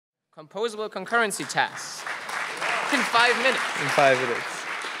Composable concurrency tasks in 5 minutes. In 5 minutes.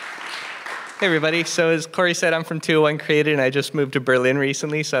 Hey everybody, so as Corey said, I'm from 201 Created and I just moved to Berlin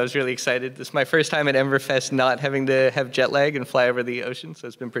recently, so I was really excited. This is my first time at EmberFest not having to have jet lag and fly over the ocean, so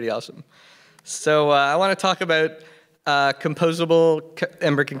it's been pretty awesome. So I want to talk about composable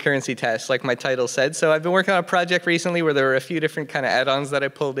Ember concurrency tasks, like my title said. So I've been working on a project recently where there were a few different kind of add-ons that I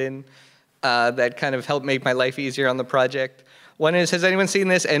pulled in that kind of helped make my life easier on the project. One is, has anyone seen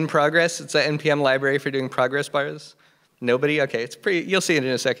this nprogress? It's an NPM library for doing progress bars. Nobody? Okay, it's pretty, you'll see it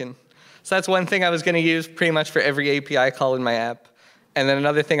in a second. So that's one thing I was going to use pretty much for every API call in my app. And then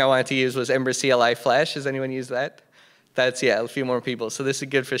another thing I wanted to use was Ember CLI Flash. Has anyone used that? That's, yeah, a few more people. So this is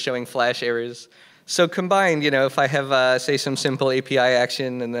good for showing Flash errors. So combined, you know, if I have, say, some simple API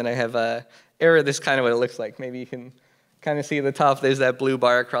action and then I have a error, this is kind of what it looks like. Maybe you can kind of see at the top, there's that blue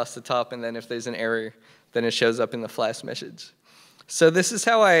bar across the top, and then if there's an error, then it shows up in the Flash message. So this is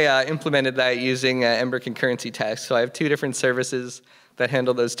how I implemented that using Ember concurrency tasks. So I have 2 different services that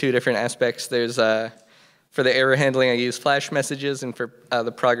handle those 2 different aspects. There's, for the error handling, I use Flash messages, and for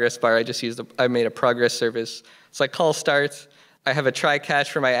the progress bar, I made a progress service. So I call start. I have a try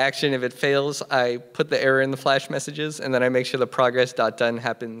catch for my action. If it fails, I put the error in the Flash messages, and then I make sure the progress.done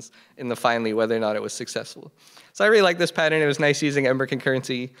happens in the finally, whether or not it was successful. So I really like this pattern. It was nice using Ember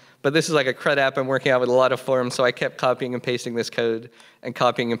concurrency, but this is like a CRUD app I'm working out with a lot of forms, so I kept copying and pasting this code and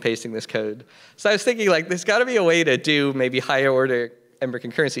copying and pasting this code. So I was thinking, like, there's got to be a way to do maybe higher order Ember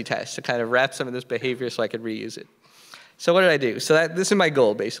concurrency tasks to kind of wrap some of this behavior so I could reuse it. So what did I do? So this is my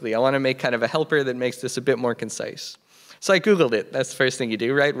goal, basically. I want to make kind of a helper that makes this a bit more concise. So I Googled it. That's the first thing you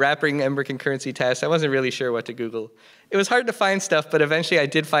do, right? Wrapping Ember concurrency tasks. I wasn't really sure what to Google. It was hard to find stuff, but eventually I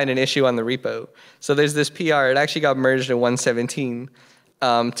did find an issue on the repo. So there's this PR. It actually got merged in 117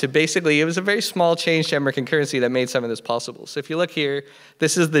 to basically, it was a very small change to Ember concurrency that made some of this possible. So if you look here,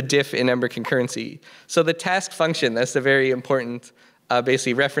 this is the diff in Ember concurrency. So the task function, that's the very important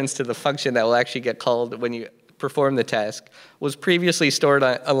basically reference to the function that will actually get called when you perform the task, was previously stored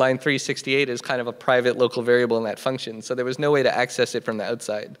on line 368 as kind of a private local variable in that function. So there was no way to access it from the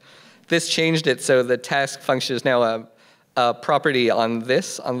outside. This changed it so the task function is now a property on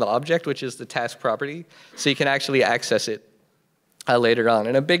the object, which is the task property. So you can actually access it later on.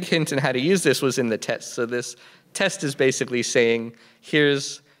 And a big hint in how to use this was in the test. So this test is basically saying,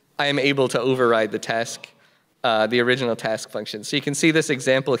 I am able to override the task, the original task function. So you can see this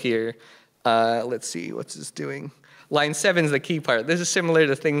example here. Let's see, what's this doing? Line 7 is the key part. This is similar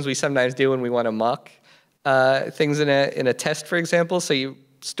to things we sometimes do when we want to mock things in a test, for example. So you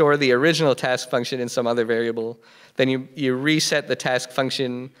store the original task function in some other variable. Then you reset the task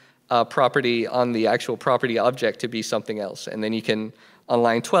function property on the actual property object to be something else. And then you can, on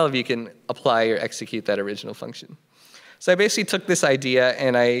line 12, you can apply or execute that original function. So I basically took this idea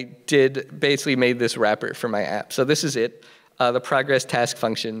and I basically made this wrapper for my app. So this is it. The progress task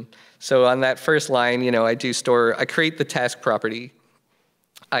function. So on that first line, you know, I create the task property.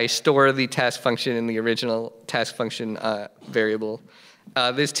 I store the task function in the original task function variable.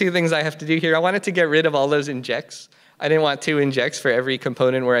 There's 2 things I have to do here. I wanted to get rid of all those injects. I didn't want 2 injects for every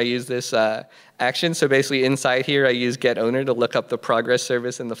component where I use this action. So basically inside here, I use getOwner to look up the progress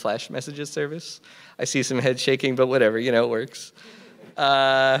service and the Flash messages service. I see some head shaking, but whatever, you know, it works.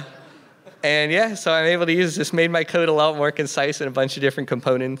 And yeah, so I'm able to use this. Made my code a lot more concise in a bunch of different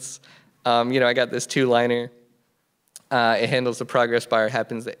components. You know, I got this 2-liner. It handles the progress bar,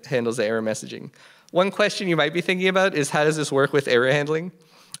 handles the error messaging. One question you might be thinking about is, how does this work with error handling?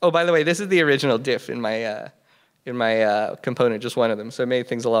 Oh, by the way, this is the original diff in my component, just one of them. So it made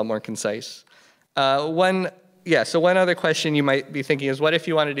things a lot more concise. So one other question you might be thinking is, what if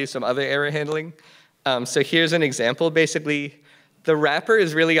you want to do some other error handling? So here's an example. Basically, the wrapper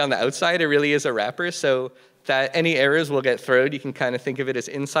is really on the outside. It really is a wrapper, so that any errors will get thrown. You can kind of think of it as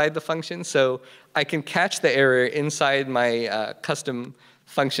inside the function. So I can catch the error inside my custom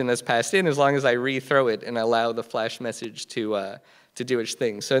function that's passed in as long as I rethrow it and allow the Flash message to do its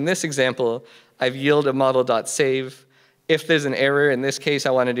thing. So in this example, I've yield a model.save. If there's an error, in this case,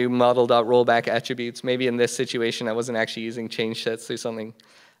 I want to do model.rollback attributes. Maybe in this situation, I wasn't actually using change sets or something.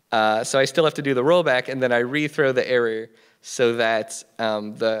 So I still have to do the rollback, and then I rethrow the error so that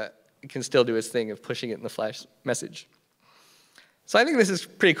it can still do its thing of pushing it in the Flash message. So I think this is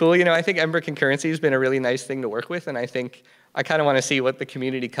pretty cool. You know, I think Ember concurrency has been a really nice thing to work with, and I think I kind of want to see what the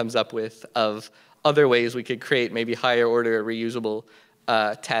community comes up with of other ways we could create maybe higher order reusable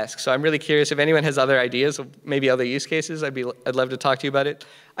tasks. So I'm really curious if anyone has other ideas of maybe other use cases. I'd love to talk to you about it.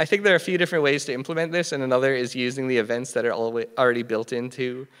 I think there are a few different ways to implement this, and another is using the events that are already built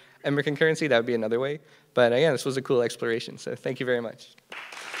into Ember concurrency. That would be another way. But yeah, this was a cool exploration, so thank you very much.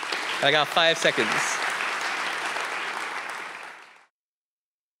 I got 5 seconds.